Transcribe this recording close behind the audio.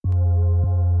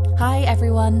Hi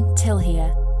everyone, Till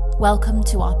here. Welcome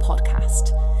to our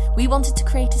podcast. We wanted to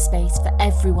create a space for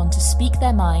everyone to speak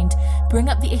their mind, bring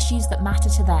up the issues that matter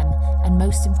to them, and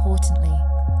most importantly,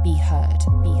 be heard.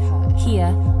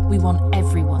 Here, we want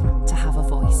everyone to have a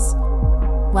voice.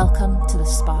 Welcome to the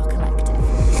Spa Collective.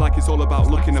 It's like it's all about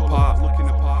looking apart,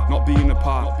 not being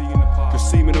apart,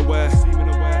 just seeming aware.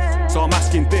 So I'm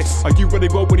asking this, are you really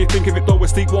woke when you think of it though? We're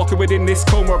sleepwalking within this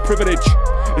coma of privilege.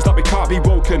 It's like we can't be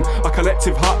woken, our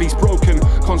collective heartbeat's broken.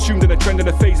 Consumed in a trend and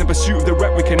a phase, in pursuit of the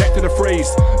rep, we connect to the phrase.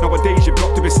 Nowadays you've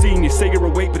got to be seen, you say you're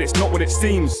awake but it's not what it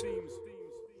seems.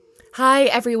 Hi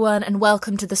everyone and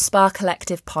welcome to the Spa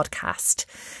Collective podcast.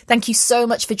 Thank you so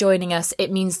much for joining us.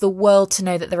 It means the world to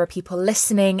know that there are people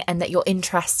listening and that you're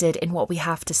interested in what we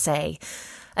have to say.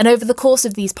 And over the course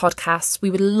of these podcasts, we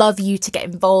would love you to get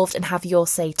involved and have your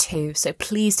say too. So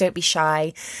please don't be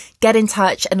shy. Get in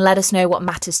touch and let us know what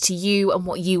matters to you and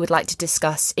what you would like to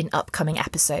discuss in upcoming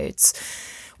episodes.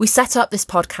 We set up this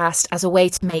podcast as a way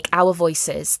to make our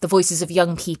voices, the voices of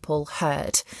young people,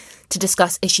 heard, to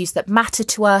discuss issues that matter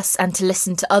to us and to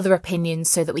listen to other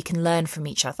opinions so that we can learn from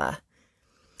each other.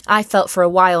 I felt for a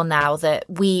while now that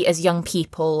we as young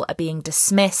people are being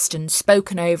dismissed and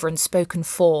spoken over and spoken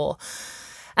for.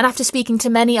 And after speaking to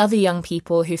many other young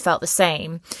people who felt the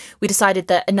same, we decided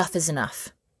that enough is enough.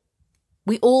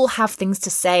 We all have things to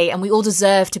say and we all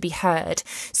deserve to be heard.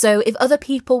 So if other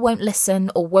people won't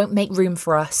listen or won't make room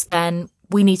for us, then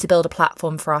we need to build a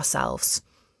platform for ourselves,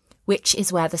 which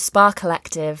is where the Spa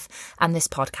Collective and this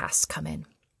podcast come in.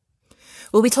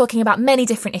 We'll be talking about many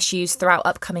different issues throughout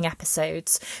upcoming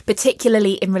episodes,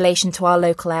 particularly in relation to our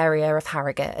local area of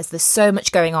Harrogate, as there's so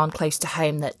much going on close to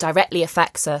home that directly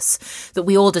affects us that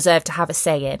we all deserve to have a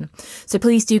say in. So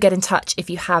please do get in touch if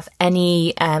you have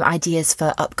any ideas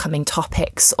for upcoming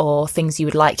topics or things you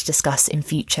would like to discuss in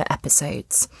future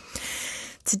episodes.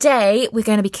 Today, we're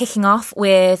going to be kicking off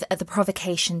with the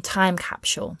Provocation Time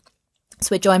Capsule.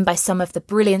 So we're joined by some of the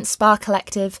brilliant Spa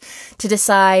Collective to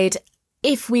decide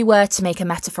if we were to make a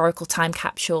metaphorical time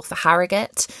capsule for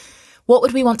Harrogate, what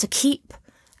would we want to keep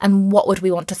and what would we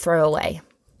want to throw away?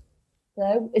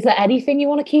 So, is there anything you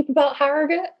want to keep about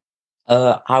Harrogate?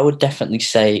 I would definitely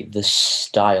say the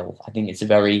style. I think it's a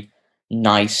very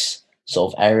nice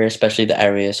sort of area, especially the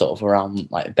area sort of around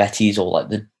like Betty's, or like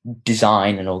the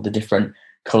design and all the different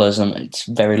colours, and it's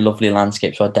very lovely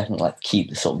landscape. So I'd definitely like to keep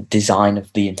the sort of design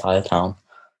of the entire town.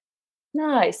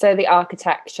 Nice. So the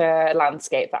architecture,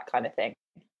 landscape, that kind of thing.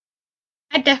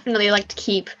 I'd definitely like to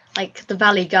keep like the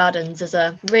Valley Gardens as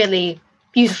a really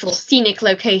beautiful scenic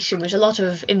location with a lot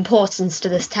of importance to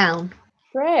this town.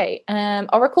 Great.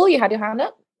 Oracle, you had your hand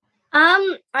up.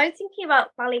 I was thinking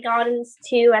about Valley Gardens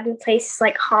too, and places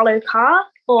like Hollow Park,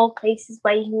 or places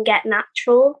where you can get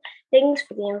natural things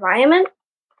for the environment.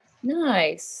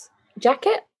 Nice.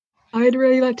 Jacket? I'd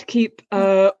really like to keep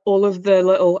all of the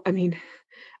little,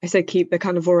 I say keep, they're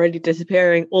kind of already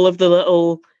disappearing, all of the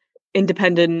little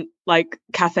independent like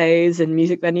cafes and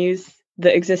music venues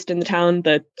that exist in the town.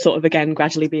 They're sort of again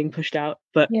gradually being pushed out,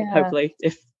 but hopefully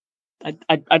if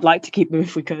I'd like to keep them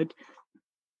if we could.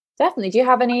 Definitely. Do you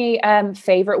have any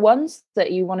favorite ones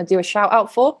that you want to do a shout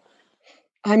out for?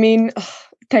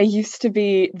 There used to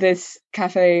be this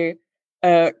cafe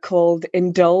called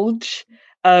Indulge.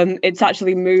 It's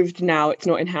actually moved now. It's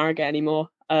not in Harrogate anymore.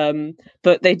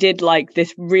 But they did like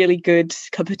this really good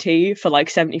cup of tea for like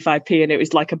 75p, and it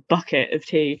was like a bucket of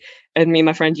tea. And me and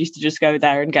my friends used to just go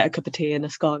there and get a cup of tea and a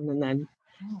scone, and then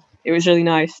it was really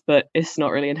nice, but it's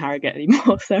not really in Harrogate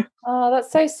anymore. So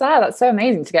that's so sad. That's so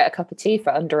amazing to get a cup of tea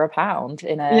for under £1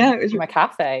 in a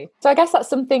cafe. So I guess that's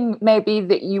something maybe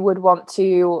that you would want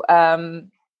to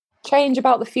change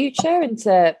about the future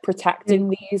into protecting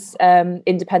these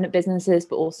independent businesses,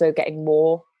 but also getting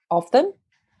more of them.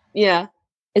 Yeah.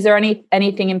 Is there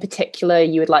anything in particular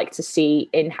you would like to see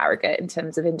in Harrogate in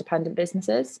terms of independent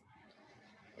businesses?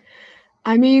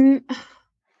 We've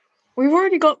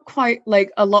already got quite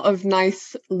like a lot of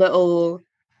nice little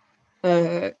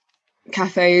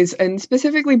cafes, and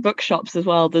specifically bookshops as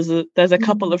well. There's a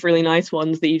couple of really nice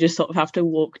ones that you just sort of have to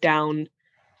walk down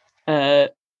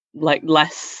like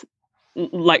less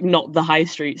like not the high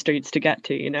streets to get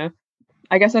to, you know.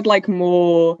 I guess I'd like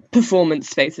more performance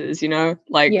spaces, you know,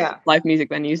 like live music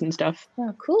venues and stuff.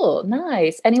 Oh, cool.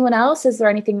 Nice. Anyone else? Is there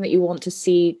anything that you want to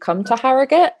see come to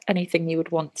Harrogate? Anything you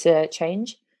would want to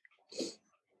change?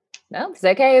 No, it's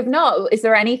okay if not. Is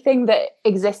there anything that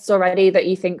exists already that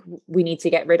you think we need to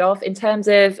get rid of in terms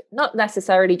of not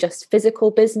necessarily just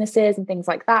physical businesses and things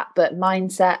like that, but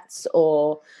mindsets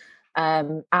or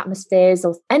atmospheres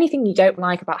or anything you don't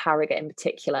like about Harrogate in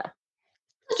particular?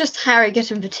 Not just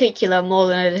Harrogate in particular more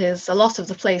than it is a lot of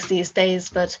the place these days,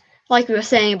 but like we were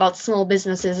saying about small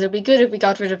businesses, it'd be good if we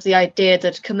got rid of the idea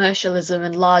that commercialism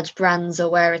and large brands are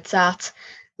where it's at.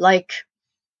 Like,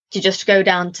 to just go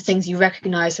down to things you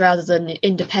recognize rather than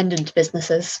independent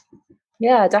businesses.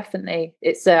 Yeah, definitely.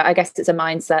 I guess it's a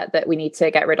mindset that we need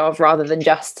to get rid of rather than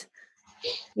just,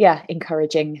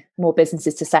 encouraging more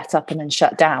businesses to set up and then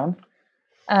shut down.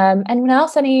 Anyone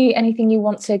else? Anything you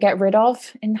want to get rid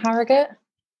of in Harrogate?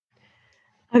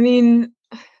 I mean,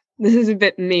 this is a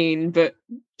bit mean, but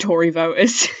Tory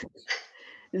voters.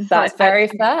 That's very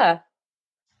fair.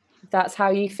 That's how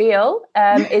you feel.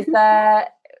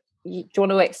 Do you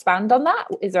want to expand on that?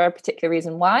 Is there a particular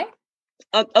reason why?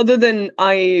 Other than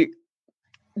I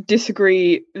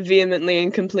disagree vehemently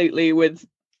and completely with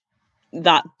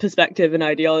that perspective and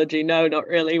ideology, no, not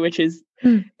really, which is,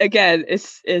 again,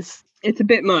 it's a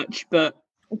bit much, but...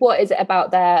 What is it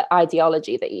about their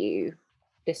ideology that you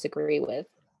disagree with?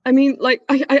 I mean, like,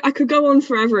 I could go on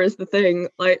forever is the thing.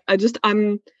 Like,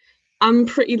 I'm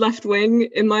pretty left-wing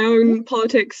in my own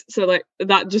politics, so, like,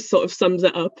 that just sort of sums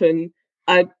it up, and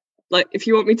if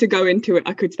you want me to go into it,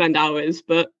 I could spend hours,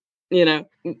 but, you know,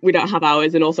 we don't have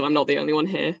hours, and also I'm not the only one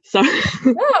here, so...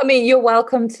 No, I mean, you're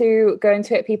welcome to go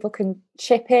into it. People can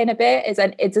chip in a bit.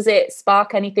 Does it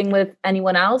spark anything with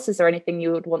anyone else? Is there anything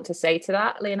you would want to say to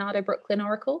that, Leonardo, Brooklyn,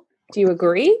 Oracle? Do you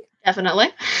agree? Definitely.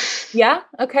 Yeah,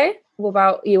 okay. What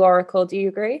about you, Oracle? Do you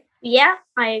agree? Yeah,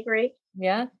 I agree.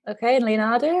 Yeah, okay. And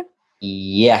Leonardo?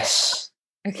 Yes.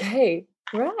 Okay,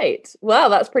 right.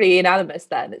 Well, that's pretty unanimous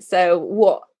then.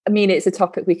 So it's a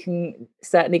topic we can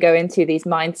certainly go into, these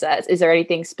mindsets. Is there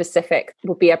anything specific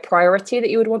would be a priority that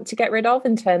you would want to get rid of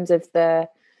in terms of the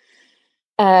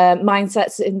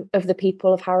mindsets of the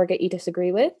people of Harrogate you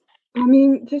disagree with? I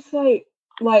mean, just like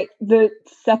the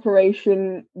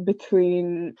separation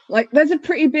between, like, there's a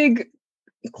pretty big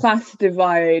class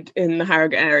divide in the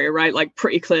Harrogate area, right? Like,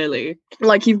 pretty clearly.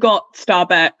 Like, you've got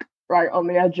Starbeck right on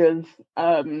the edge of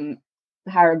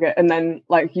Harrogate, and then,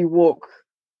 like, you walk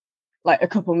like a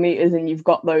couple meters and you've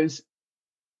got those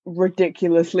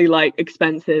ridiculously, like,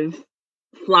 expensive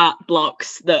flat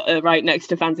blocks that are right next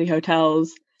to fancy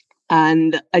hotels.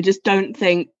 And I just don't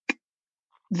think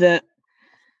that,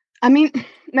 I mean,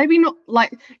 maybe not,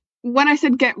 like, when I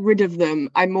said get rid of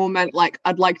them, I more meant, like,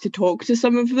 I'd like to talk to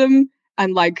some of them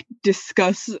and, like,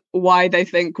 discuss why they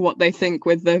think what they think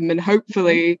with them, and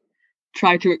hopefully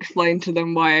try to explain to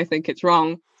them why I think it's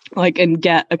wrong, like, and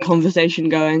get a conversation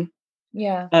going.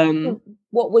 Yeah.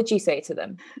 What would you say to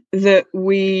them? That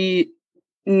we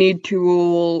need to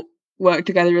all work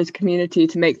together as a community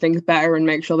to make things better and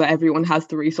make sure that everyone has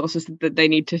the resources that they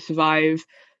need to survive,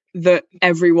 that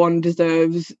everyone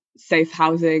deserves safe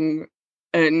housing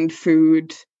and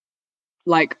food.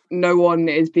 Like, no one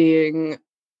is being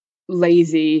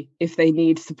lazy if they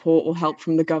need support or help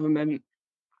from the government.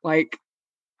 Like,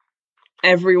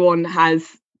 everyone has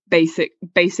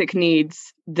basic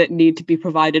needs that need to be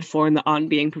provided for and that aren't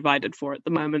being provided for at the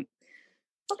moment.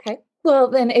 Okay. Well,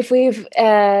 then, if we've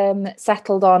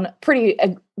settled on pretty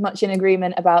much in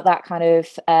agreement about that kind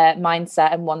of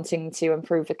mindset and wanting to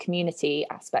improve the community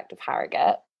aspect of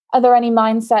Harrogate, are there any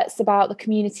mindsets about the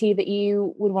community that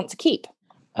you would want to keep?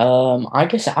 I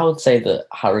guess I would say that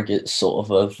Harrogate's sort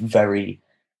of a very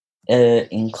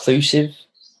inclusive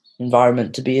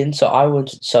environment to be in, so I would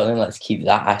certainly like to keep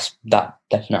that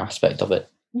definite aspect of it,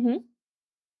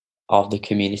 of the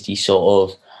community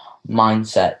sort of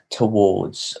mindset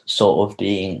towards sort of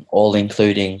being all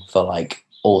including for, like,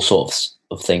 all sorts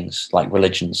of things, like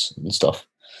religions and stuff.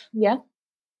 Yeah.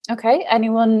 Okay.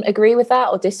 Anyone agree with that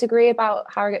or disagree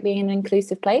about Harrogate being an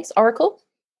inclusive place? Oracle?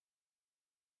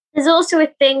 There's also a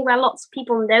thing where lots of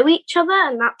people know each other,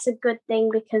 and that's a good thing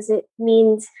because it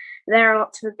means there are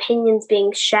lots of opinions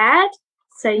being shared.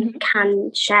 So you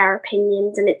can share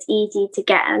opinions, and it's easy to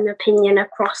get an opinion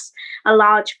across a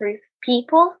large group of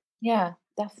people. Yeah,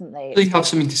 definitely. I really have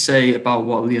something to say about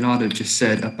what Leonardo just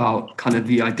said about kind of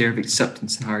the idea of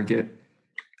acceptance in Harrogate.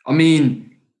 I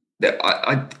mean,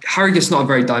 Harrogate's not a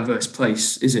very diverse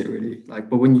place, is it really? Like,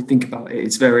 but when you think about it,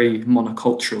 it's very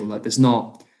monocultural. Like, there's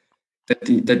not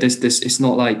it's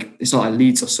not like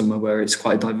Leeds or somewhere where it's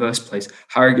quite a diverse place.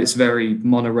 Harrogate's very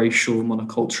monoracial,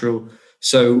 monocultural.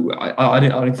 So I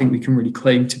don't think we can really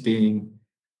claim to being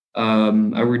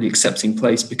a really accepting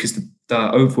place because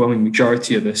the overwhelming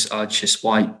majority of us are just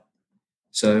white.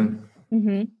 So,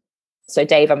 So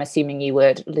Dave, I'm assuming you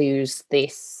would lose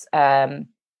this,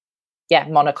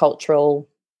 monocultural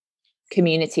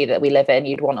community that we live in.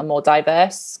 You'd want a more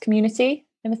diverse community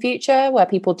in the future where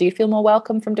people do feel more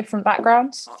welcome from different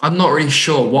backgrounds? I'm not really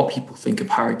sure what people think of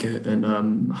Harrogate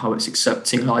and how it's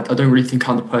accepting. I don't really think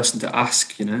I'm the person to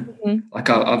ask, you know.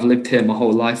 Like, I've lived here my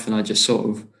whole life and I just sort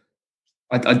of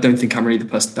I don't think I'm really the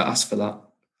person to ask for that.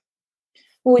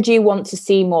 Would you want to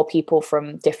see more people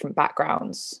from different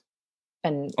backgrounds?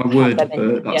 And I would,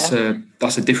 but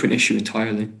that's a different issue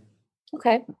entirely.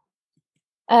 Okay.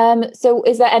 So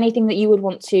is there anything that you would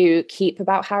want to keep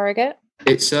about Harrogate?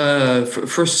 It's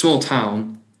for a small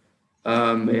town.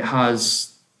 It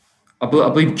has, I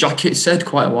believe Jacket said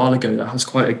quite a while ago, that has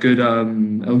quite a good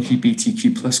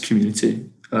LGBTQ plus community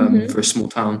for a small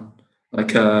town.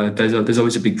 Like there's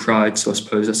always a big pride, so I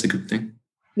suppose that's a good thing.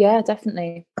 Yeah,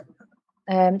 definitely.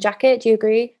 Jacket, do you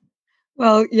agree?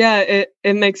 Well, yeah,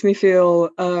 it makes me feel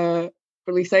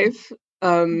really safe.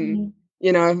 You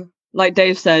know, like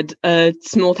Dave said,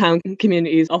 small town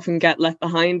communities often get left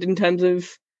behind in terms of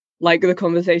like the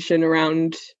conversation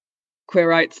around queer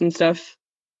rights and stuff.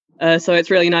 So it's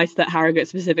really nice that Harrogate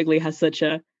specifically has such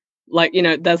a, like, you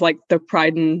know, there's like the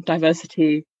Pride and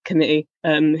Diversity Committee,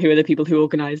 who are the people who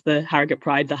organise the Harrogate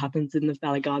Pride that happens in the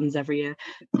Valley Gardens every year.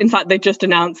 In fact, they just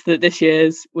announced that this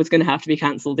year's was going to have to be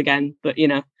cancelled again, but you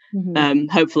know,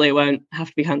 hopefully it won't have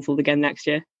to be cancelled again next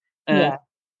year.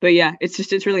 But yeah,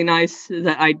 it's really nice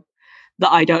that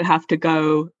I don't have to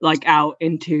go like out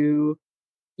into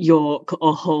York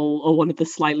or Hull or one of the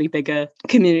slightly bigger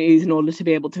communities in order to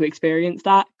be able to experience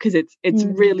that, because it's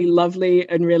really lovely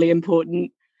and really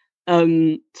important,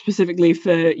 specifically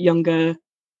for younger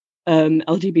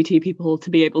LGBT people,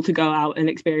 to be able to go out and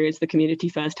experience the community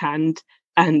firsthand,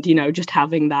 and you know, just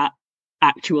having that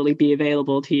actually be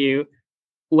available to you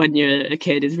when you're a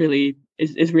kid is really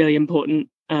important.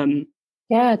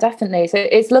 Yeah, definitely. So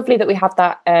it's lovely that we have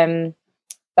that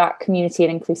that community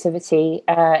and inclusivity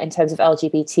in terms of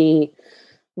LGBT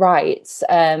rights.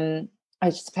 I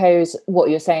suppose what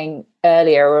you were saying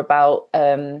earlier about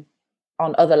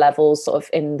on other levels, sort of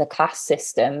in the class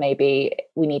system, maybe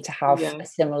we need to have a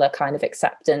similar kind of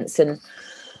acceptance and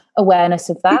awareness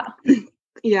of that.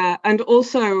 Yeah, and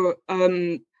also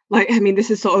like, I mean, this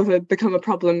has sort of become a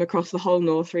problem across the whole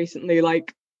North recently.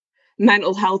 Like,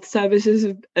 mental health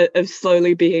services are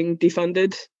slowly being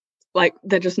defunded. Like,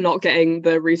 they're just not getting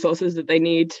the resources that they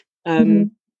need.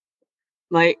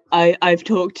 Like, I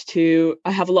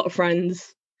have a lot of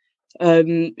friends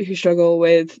who struggle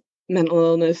with mental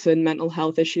illness and mental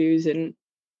health issues and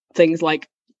things like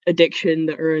addiction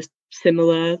that are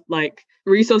similar. Like,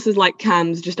 resources like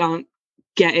CAMS just aren't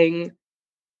getting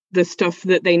the stuff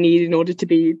that they need in order to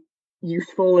be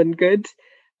useful and good,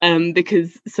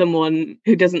 because someone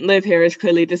who doesn't live here has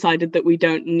clearly decided that we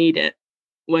don't need it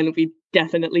when we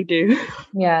definitely do.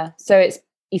 Yeah, so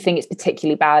you think it's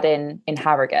particularly bad in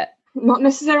Harrogate? Not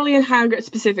necessarily in Harrogate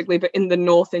specifically, but in the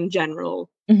North in general.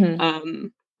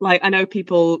 Like, I know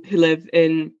people who live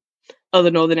in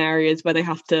other northern areas where they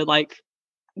have to like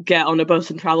get on a bus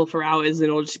and travel for hours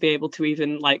in order to be able to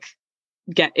even like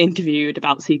get interviewed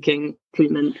about seeking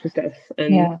treatment for stuff.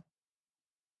 And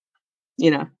you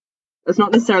know, it's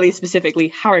not necessarily a specifically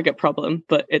Harrogate problem,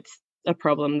 but it's a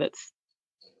problem that's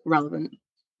relevant.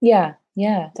 Yeah,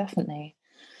 definitely.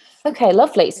 Okay,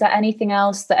 lovely. So anything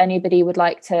else that anybody would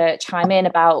like to chime in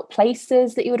about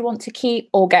places that you would want to keep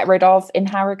or get rid of in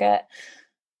Harrogate,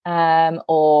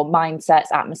 or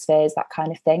mindsets, atmospheres, that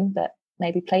kind of thing? But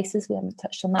maybe places, we haven't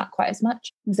touched on that quite as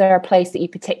much. Is there a place that you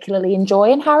particularly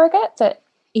enjoy in Harrogate that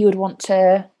you would want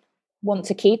to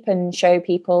keep and show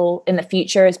people in the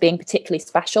future as being particularly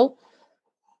special?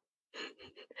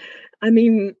 I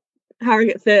mean,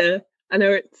 Harrogate Theatre, I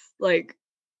know it's like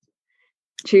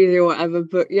cheesy or whatever,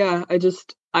 but yeah,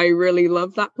 I really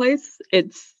love that place.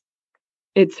 It's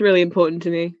really important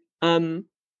to me.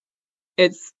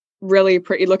 It's really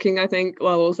pretty looking, I think,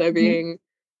 while also being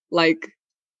like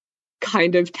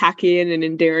kind of tacky in an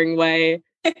endearing way.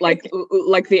 Like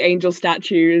like the angel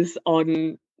statues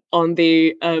on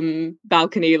the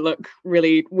balcony look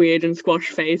really weird and squash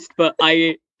faced, but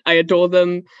I adore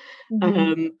them.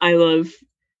 I love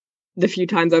the few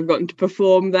times I've gotten to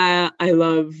perform there. I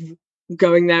love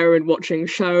going there and watching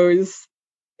shows.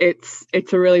 It's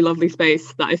a really lovely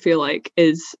space that I feel like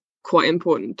is quite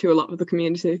important to a lot of the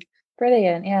community.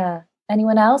 Brilliant. Yeah.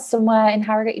 Anyone else somewhere in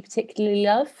Harrogate you particularly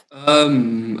love?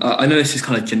 I know this is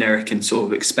kind of generic and sort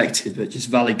of expected, but just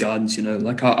Valley Gardens, you know,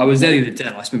 like I was there the other day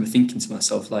and I just remember thinking to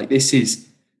myself, like, this is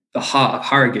the heart of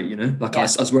Harrogate, you know, like I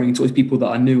was running towards people that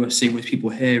I knew, I was seeing with people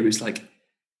here, is like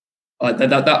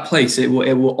that place, it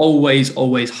will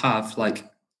always have, like,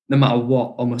 no matter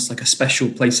what, almost like a special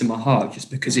place in my heart, just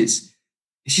because it's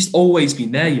just always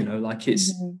been there, you know, like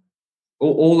it's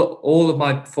all of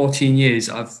my 14 years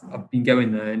I've been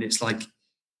going there, and it's like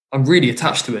I'm really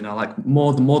attached to it now, like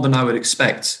more than I would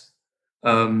expect.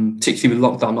 Particularly with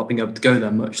lockdown, not being able to go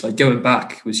there much. Like, going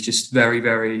back was just very,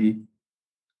 very,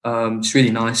 just really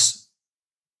nice.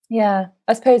 Yeah,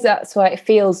 I suppose that's why it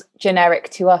feels generic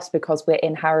to us because we're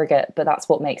in Harrogate, but that's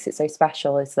what makes it so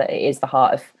special, is that it is the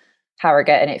heart of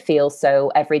Harrogate and it feels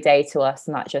so everyday to us,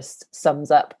 and that just sums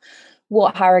up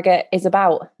what Harrogate is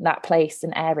about, that place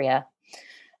and area.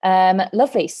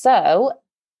 Lovely. So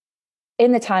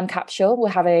in the time capsule, we're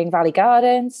having Valley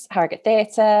Gardens, Harrogate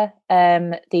Theatre,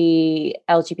 the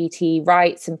LGBT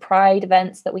rights and pride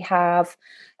events that we have,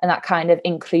 and that kind of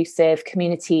inclusive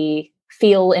community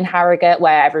feel in Harrogate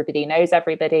where everybody knows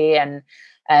everybody and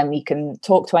you can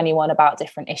talk to anyone about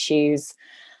different issues.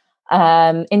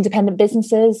 Independent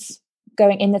businesses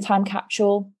going in the time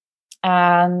capsule,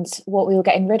 and what we were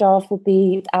getting rid of would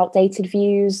be outdated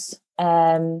views,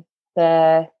 the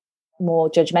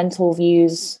more judgmental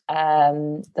views,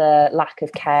 the lack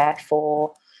of care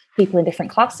for people in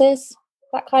different classes,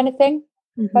 that kind of thing.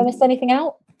 If I missed anything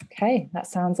out? Okay, that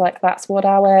sounds like that's what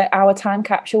our time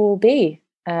capsule will be.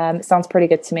 It sounds pretty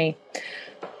good to me.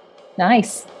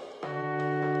 Nice.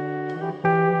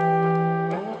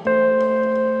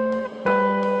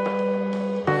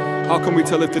 How can we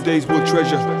tell if the days we'll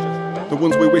treasure, the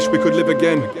ones we wish we could live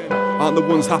again, aren't the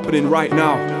ones happening right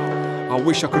now? I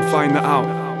wish I could find that out.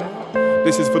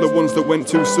 This is for the ones that went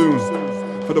too soon,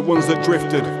 for the ones that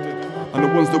drifted, and the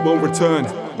ones that won't return.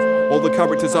 All the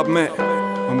characters I've met,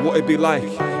 and what it'd be like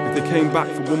if they came back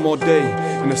for one more day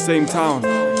in the same town.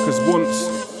 Cause once,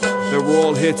 they were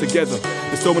all here together.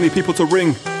 There's so many people to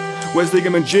ring. Where's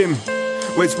Liam and Jim?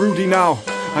 Where's Rudy now?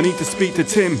 I need to speak to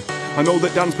Tim. I know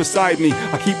that Dan's beside me,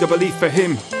 I keep the belief for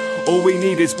him. All we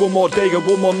need is one more day and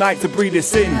one more night to breathe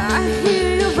this in. I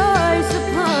hear your voice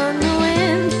upon the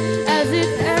wind as it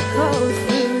echoes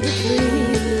through the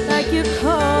trees, like you're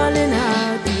calling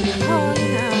out to me.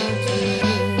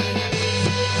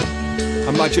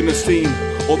 Imagine the scene,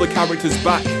 all the characters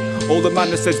back, all the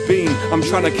madness has been, I'm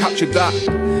trying to capture that.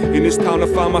 In this town I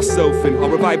found myself in, I'll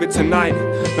revive it tonight.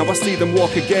 Now I see them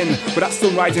walk again, with that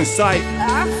sunrise in sight.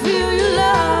 I feel your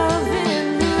love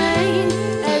in the rain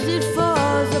as it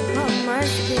falls upon my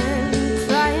skin,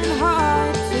 trying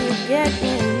hard to get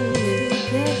in.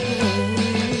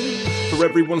 For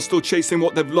everyone still chasing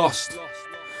what they've lost,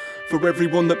 for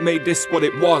everyone that made this what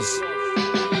it was.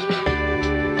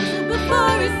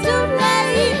 Before it's too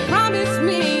late, promise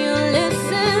me you'll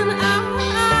listen. I've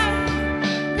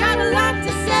got a lot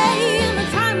to say in the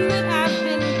time that I've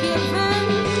been given.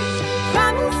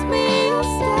 Promise me you'll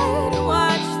stay to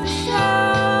watch the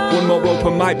show. One more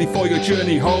open mic before your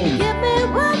journey home. Give me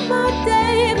one more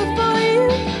day before you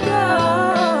go.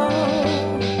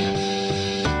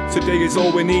 Today is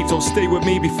all we need, so stay with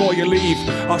me before you leave.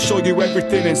 I'll show you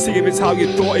everything and see if it's how you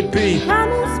thought it'd be.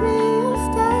 Promise me you'll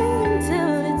stay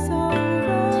until it's over.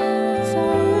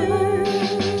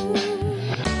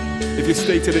 If you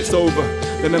stay till it's over,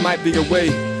 then there might be a way.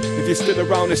 If you're still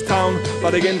around this town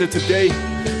by the end of today,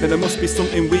 then there must be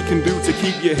something we can do to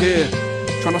keep you here.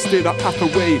 Trying to steer that path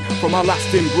away from our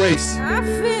last embrace. I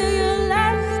feel your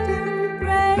last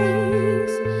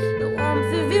embrace, the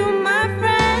warmth of you, my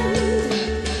friend,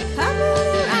 coming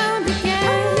around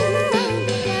again.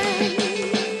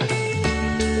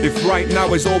 If right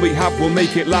now is all we have, we'll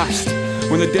make it last.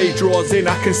 When the day draws in,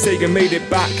 I can say you made it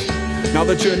back. Now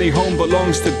the journey home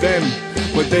belongs to them.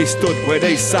 Where they stood, where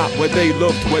they sat, where they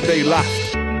loved, where they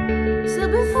laughed. So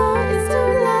before it's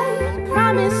too late,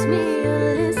 promise me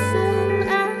you'll listen.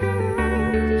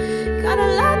 I've got a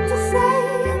lot to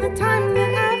say in the time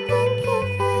that I've been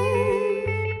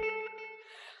given.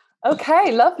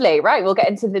 Okay, lovely. Right, we'll get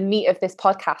into the meat of this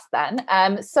podcast then.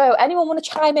 So anyone want to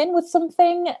chime in with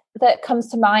something that comes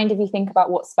to mind if you think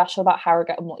about what's special about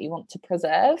Harrogate and what you want to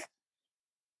preserve?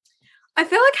 I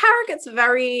feel like Harrogate's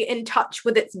very in touch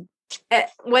with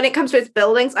when it comes to its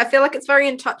buildings. I feel like it's very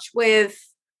in touch with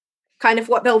kind of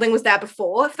what building was there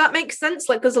before, if that makes sense.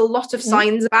 Like there's a lot of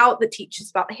signs about that teaches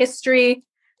about the history,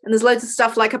 and there's loads of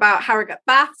stuff like about Harrogate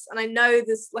baths. And I know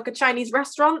there's like a Chinese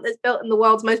restaurant that's built in the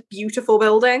world's most beautiful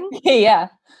building. Yeah.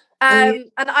 And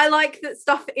I like that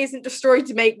stuff isn't destroyed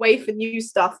to make way for new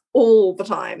stuff all the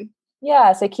time.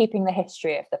 Yeah, so keeping the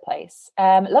history of the place.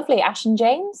 Lovely. Ash and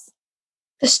James?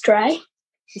 The Stray.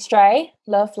 The Stray,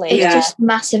 lovely. It's just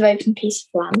massive open piece of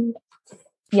land.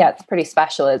 Yeah, it's pretty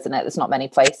special, isn't it? There's not many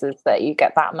places that you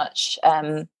get that much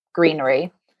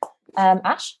greenery.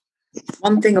 Ash?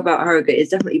 One thing about Harrogate is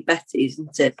definitely Betty's,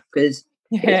 isn't it? Because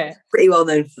it's pretty well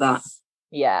known for that.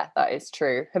 Yeah, that is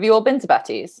true. Have you all been to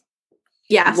Betty's?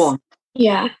 Yes. One.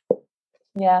 Yeah.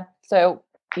 Yeah. So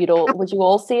would you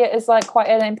all see it as like quite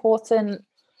an important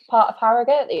part of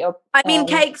Harrogate? I mean,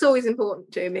 cake's always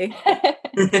important to me.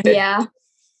 Yeah.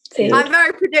 I'm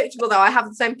very predictable though. I have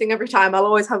the same thing every time. I'll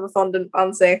always have a fondant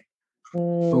fancy.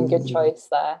 Good choice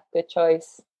there. Good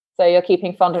choice. So you're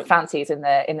keeping fondant fancies in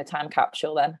the time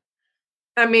capsule then?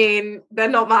 I mean, they're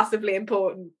not massively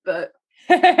important, but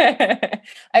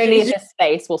only in this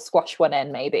space we'll squash one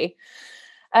in maybe.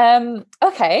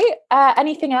 Okay.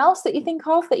 Anything else that you think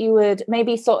of that you would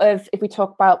maybe sort of, if we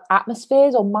talk about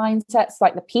atmospheres or mindsets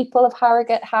like the people of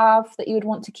Harrogate have, that you would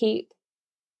want to keep?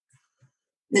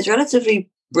 It's relatively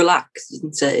relaxed,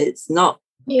 isn't it? It's not.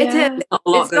 It is. Not a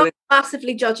lot It's not a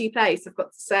massively judgy place, I've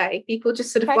got to say. People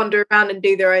just sort of wander around and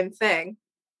do their own thing.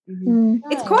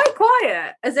 It's quite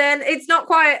quiet, as in it's not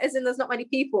quiet as in there's not many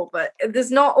people, but there's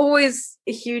not always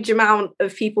a huge amount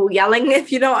of people yelling,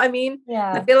 if you know what I mean.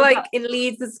 Yeah. I feel like in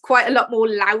Leeds there's quite a lot more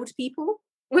loud people,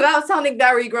 without sounding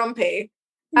very grumpy.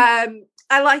 I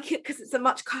like it because it's a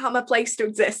much calmer place to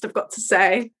exist, I've got to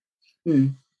say.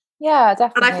 Yeah,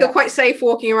 definitely. And I feel quite safe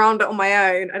walking around it on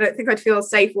my own. I don't think I'd feel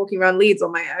safe walking around Leeds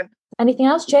on my own. Anything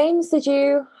else, James? Did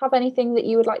you have anything that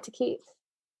you would like to keep?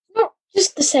 Not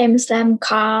just the same as them,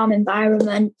 calm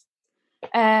environment.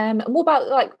 What about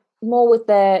like more with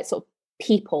the sort of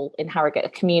people in Harrogate, the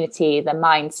community, the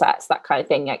mindsets, that kind of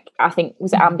thing? Like, I think,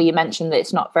 was it Amber, you mentioned that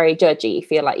it's not very judgy. You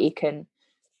feel like you can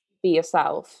be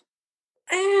yourself.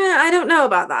 I don't know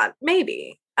about that.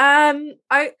 Maybe.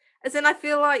 I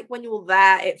feel like when you're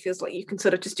there, it feels like you can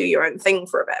sort of just do your own thing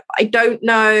for a bit. But I don't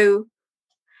know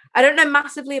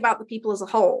massively about the people as a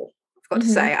whole, I've got to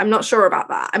say. I'm not sure about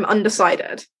that. I'm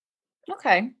undecided.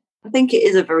 Okay. I think it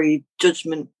is a very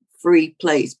judgment-free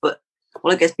place, but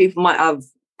I guess people might have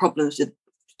problems with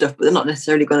stuff, but they're not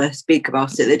necessarily going to speak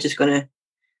about it. They're just going to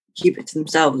keep it to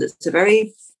themselves. It's a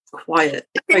very quiet.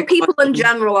 I think people in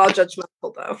general are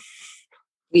judgmental, though.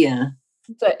 Yeah.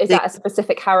 So is that a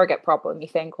specific Harrogate problem, you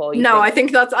think, or you no?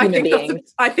 think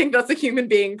I think that's a human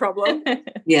being problem.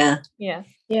 Yeah.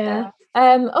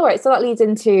 All right, so that leads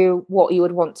into what you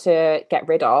would want to get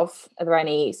rid of. Are there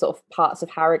any sort of parts of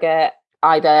Harrogate,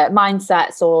 either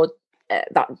mindsets or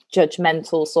that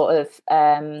judgmental sort of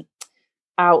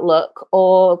outlook,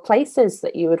 or places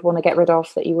that you would want to get rid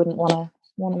of that you wouldn't want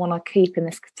to keep in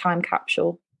this time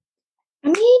capsule? I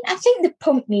mean, I think the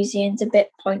Pump Museum's a bit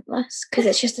pointless because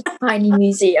it's just a tiny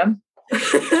museum.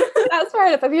 That's fair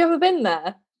enough. Have you ever been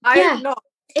there? I have not.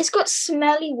 It's got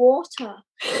smelly water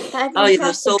that Oh, everyone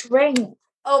has to drink.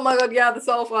 Oh my god, yeah, the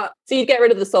sulphur. So you'd get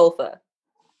rid of the sulphur?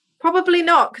 Probably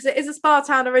not, because it is a spa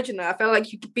town originally. I feel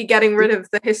like you could be getting rid of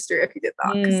the history if you did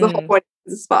that, because the whole point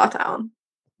is a spa town.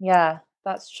 Yeah,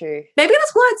 that's true. Maybe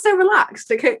that's why it's so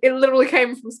relaxed. It literally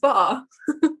came from spa.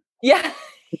 Yeah.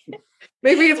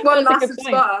 Maybe it's one massive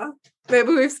spa. Maybe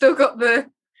we've still got the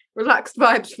relaxed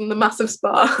vibes from the massive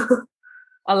spa.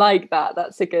 I like that.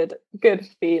 That's a good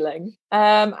feeling.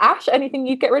 Ash, anything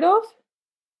you'd get rid of?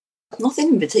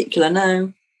 Nothing in particular,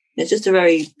 no. It's just a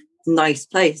very nice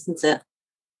place, isn't it?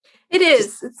 It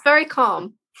is. It's very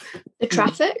calm. The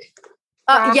traffic?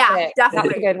 Yeah, definitely.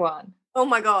 That's a good one. Oh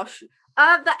my gosh.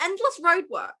 The endless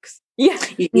roadworks.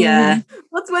 Yeah.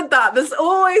 What's with that? There's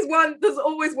always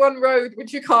one road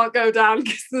which you can't go down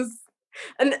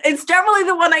and it's generally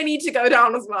the one I need to go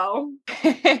down as well.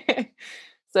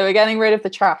 So we're getting rid of the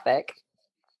traffic.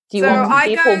 Do you want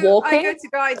people walking? I go to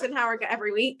guides in Harrogate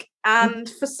every week, and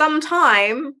for some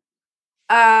time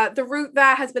the route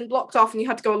there has been blocked off and you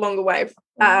had to go a longer way.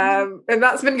 And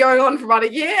that's been going on for about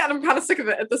a year, and I'm kind of sick of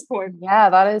it at this point. Yeah,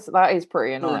 that is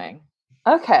pretty annoying.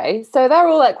 Okay, so they're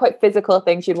all like quite physical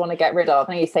things you'd want to get rid of.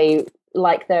 And you say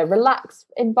like the relaxed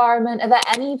environment. Are there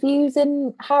any views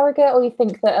in Harrogate, or you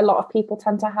think that a lot of people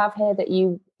tend to have here that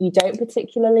you don't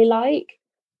particularly like?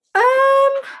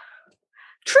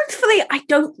 Truthfully, I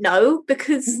don't know,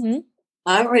 because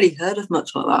I haven't really heard of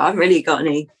much like that. I haven't really got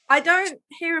any. I don't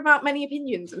hear about many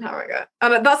opinions in Harrogate,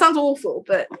 and that sounds awful,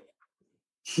 but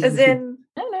as in,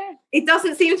 I don't know. It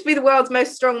doesn't seem to be the world's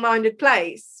most strong-minded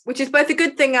place, which is both a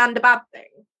good thing and a bad thing.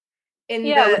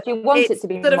 Would you want it to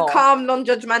be sort more of calm,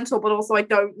 non-judgmental, but also I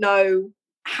don't know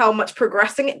how much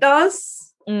progressing it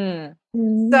does.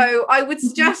 So I would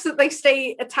suggest that they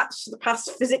stay attached to the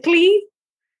past physically,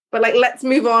 but like let's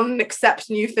move on and accept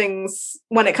new things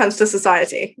when it comes to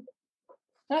society.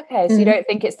 Okay, so you don't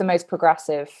think it's the most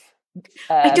progressive?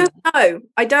 I don't know.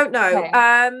 Okay.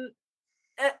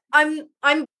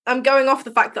 I'm going off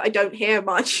the fact that I don't hear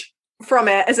much from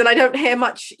it, as in I don't hear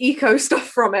much eco stuff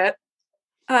from it.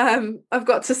 I've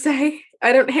got to say,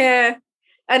 I don't hear,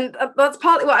 and that's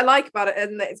partly what I like about it,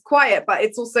 and it's quiet, but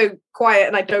it's also quiet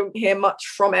and I don't hear much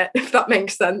from it, if that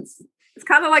makes sense. It's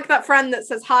kind of like that friend that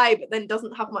says hi but then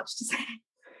doesn't have much to say.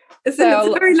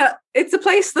 It's a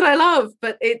place that I love,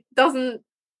 but it doesn't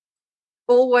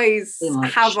always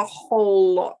have a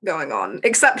whole lot going on,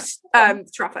 except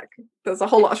traffic. There's a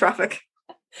whole lot of traffic.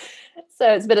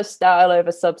 So it's a bit of style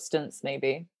over substance,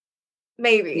 maybe.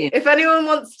 Maybe. Yeah. If anyone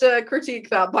wants to critique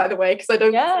that, by the way, because I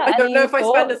don't know if I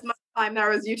spend as much time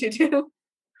there as you two do.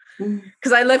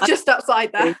 Because I live just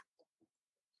outside there.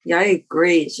 Yeah, I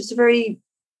agree. It's just a very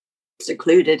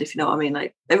secluded, if you know what I mean.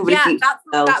 Like everybody keeps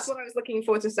that's what I was looking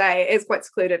for to say. It's quite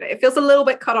secluded. It feels a little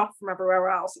bit cut off from everywhere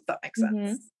else, if that makes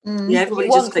sense. Yeah, everybody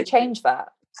you want just to change that.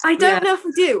 I don't know if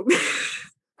we do.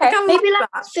 Okay. Maybe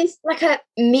like a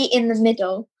meet in the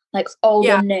middle, like old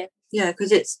and new. Yeah,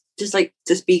 because it's just like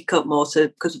to speak up more,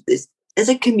 because there's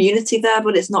a community there,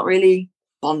 but it's not really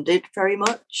bonded very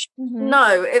much.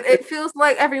 No, it feels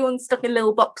like everyone's stuck in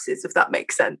little boxes, if that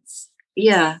makes sense.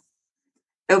 Yeah,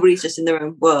 everybody's just in their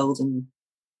own world, and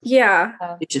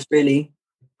it's just really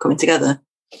coming together.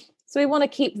 So we want to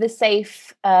keep the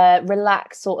safe,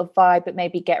 relaxed sort of vibe, but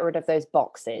maybe get rid of those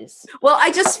boxes. Well,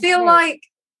 I just feel like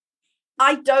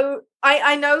I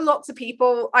know lots of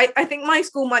people. I think my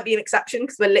school might be an exception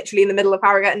because we're literally in the middle of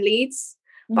Harrogate and Leeds.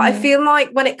 But I feel like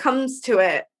when it comes to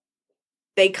it,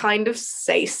 they kind of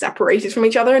stay separated from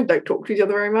each other and don't talk to each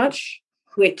other very much,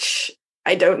 which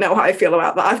I don't know how I feel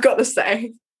about that, I've got to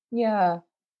say. Yeah.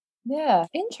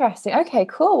 Interesting. Okay,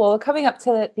 cool. Well, we're coming up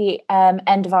to the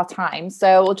end of our time.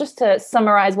 So just to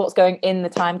summarize what's going in the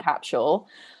time capsule.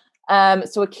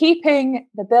 So we're keeping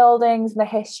the buildings, the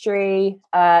history,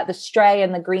 the stray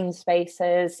and the green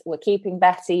spaces. We're keeping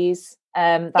Betty's,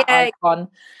 that icon.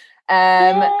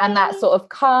 And that sort of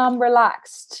calm,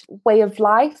 relaxed way of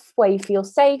life where you feel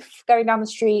safe going down the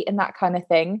street and that kind of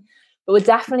thing. But we're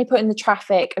definitely putting the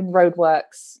traffic and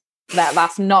roadworks.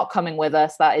 That's not coming with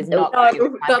us. That is not.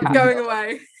 No, that's going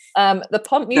away. The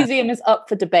Pump Museum is up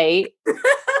for debate.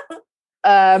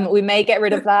 We may get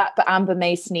rid of that, but Amber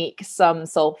may sneak some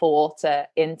sulfur water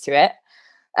into it.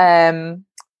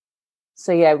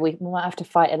 So yeah, we might have to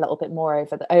fight a little bit more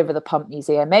over the Pump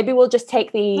Museum. Maybe we'll just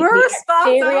take the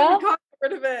exterior. We can't get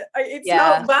rid of it. It's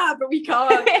not bad, but we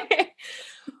can't.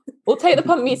 We'll take the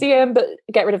Pump Museum, but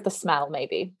get rid of the smell,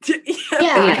 maybe.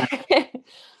 Yeah.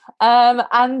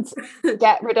 And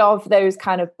get rid of those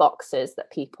kind of boxes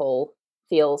that people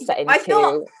feel set into.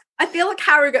 I feel like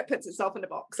Harrogate puts itself in a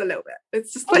box a little bit.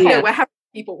 It's just like, we're Harrogate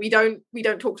people. We don't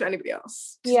talk to anybody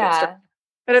else. Yeah.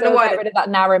 I don't know why. Get rid of that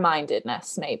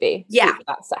narrow-mindedness, maybe. Yeah. Keep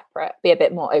that separate. Be a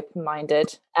bit more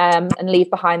open-minded. And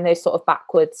leave behind those sort of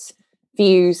backwards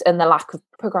views and the lack of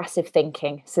progressive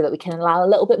thinking so that we can allow a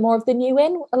little bit more of the new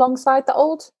in alongside the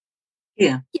old.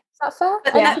 Yeah. Is that fair?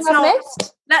 But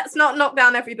let's not knock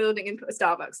down every building and put a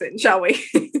Starbucks in, shall we?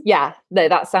 Yeah, no,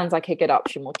 that sounds like a good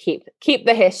option. We'll keep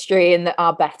the history and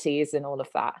our Bettys and all of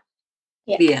that.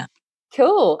 Yeah.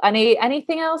 Cool.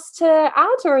 Anything else to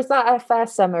add, or is that a fair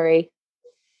summary?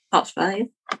 That's fine.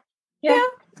 Yeah.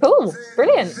 Cool.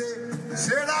 Brilliant.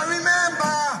 Said I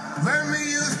remember when we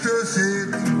used to sit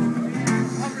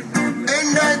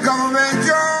in the government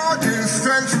yard in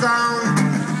Trenchtown.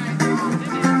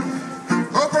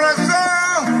 Oppressor,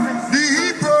 the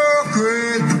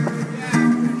hypocrite.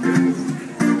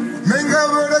 Mingle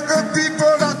with the good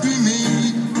people that we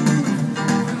meet.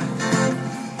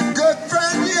 Good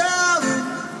friend, yes,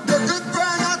 the good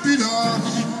friend that we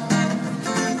lost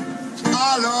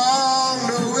along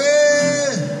the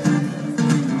way.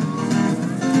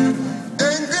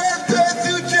 In this great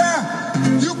future,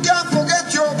 you can't forget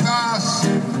your past.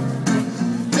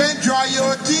 Then dry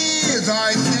your tears,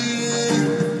 I see.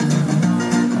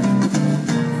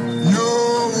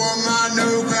 No woman,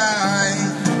 no cry.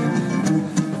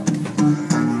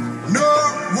 No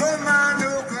woman,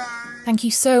 no cry. Thank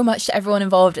you so much to everyone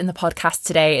involved in the podcast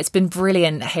today. It's been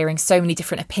brilliant hearing so many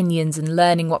different opinions and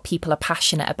learning what people are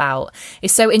passionate about.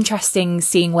 It's so interesting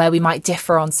seeing where we might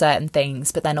differ on certain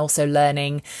things, but then also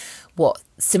learning what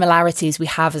similarities we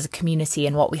have as a community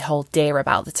and what we hold dear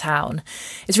about the town.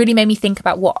 It's really made me think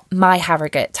about what my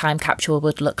Harrogate time capsule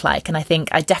would look like, and I think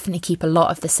I definitely keep a lot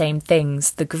of the same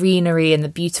things, the greenery and the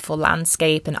beautiful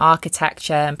landscape and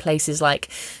architecture and places like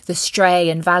the Stray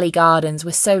and Valley Gardens.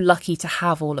 We're so lucky to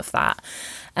have all of that.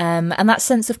 And that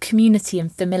sense of community and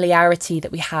familiarity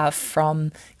that we have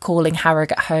from calling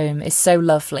Harrogate home is so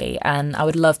lovely, and I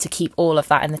would love to keep all of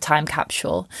that in the time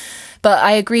capsule. But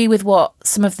I agree with what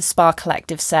some of the Spa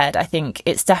Collective said. I think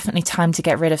it's definitely time to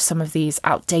get rid of some of these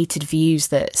outdated views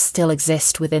that still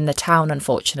exist within the town,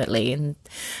 unfortunately, and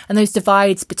those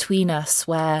divides between us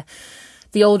where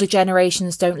the older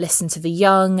generations don't listen to the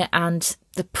young and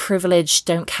the privileged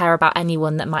don't care about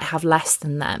anyone that might have less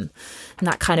than them. And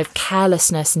that kind of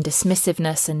carelessness and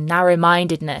dismissiveness and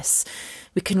narrow-mindedness,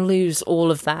 we can lose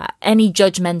all of that. Any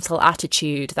judgmental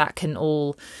attitude, that can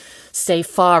all stay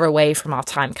far away from our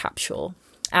time capsule.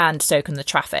 And so can the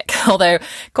traffic. Although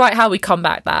quite how we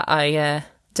combat that,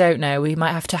 Don't know. We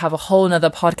might have to have a whole nother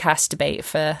podcast debate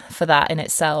for that in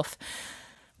itself.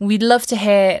 We'd love to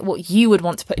hear what you would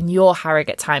want to put in your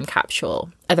Harrogate time capsule.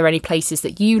 Are there any places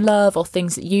that you love or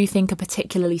things that you think are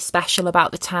particularly special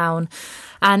about the town?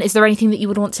 And is there anything that you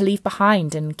would want to leave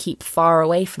behind and keep far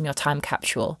away from your time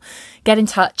capsule? Get in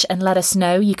touch and let us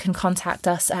know. You can contact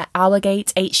us at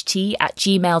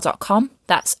ourgateht@gmail.com.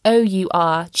 That's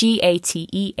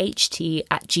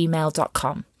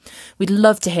OURGATEHT@gmail.com. We'd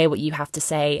love to hear what you have to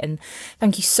say, and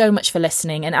thank you so much for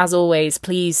listening. And as always,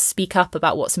 please speak up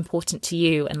about what's important to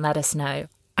you and let us know.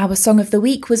 Our song of the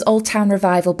week was Old Town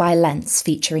Revival by Lents,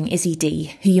 featuring Izzy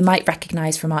D, who you might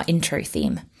recognise from our intro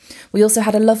theme. We also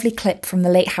had a lovely clip from the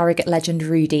late Harrogate legend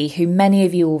Rudy, who many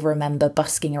of you will remember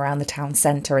busking around the town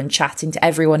centre and chatting to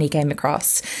everyone he came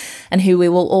across, and who we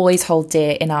will always hold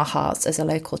dear in our hearts as a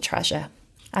local treasure.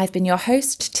 I've been your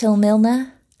host, Till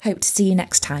Milner. Hope to see you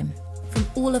next time. From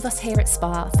all of us here at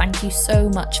SPA, thank you so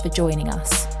much for joining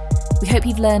us. We hope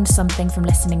you've learned something from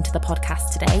listening to the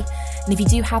podcast today. And if you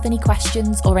do have any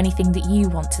questions or anything that you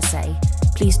want to say,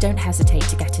 please don't hesitate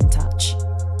to get in touch.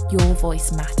 Your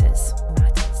voice matters.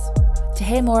 To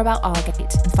hear more about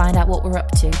Argate and find out what we're up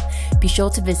to, be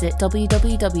sure to visit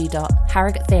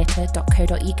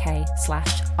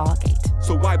www.harrogatetheatre.co.uk/Argate.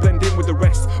 So why blend in with the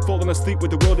rest? Falling asleep with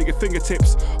the world at your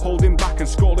fingertips, holding back and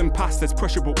scrolling past. There's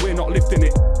pressure, but we're not lifting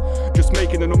it. Just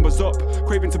making the numbers up,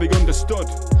 craving to be understood.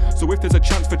 So if there's a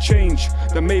chance for change,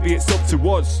 then maybe it's up to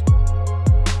us.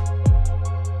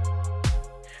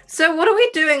 So what are we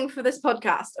doing for this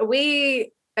podcast?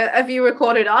 Have you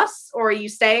recorded us, or are you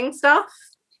saying stuff?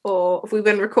 Or have we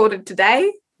been recorded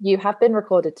today? You have been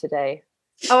recorded today.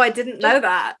 Oh, I didn't know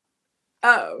that.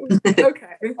 Oh,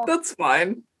 okay. That's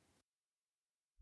fine.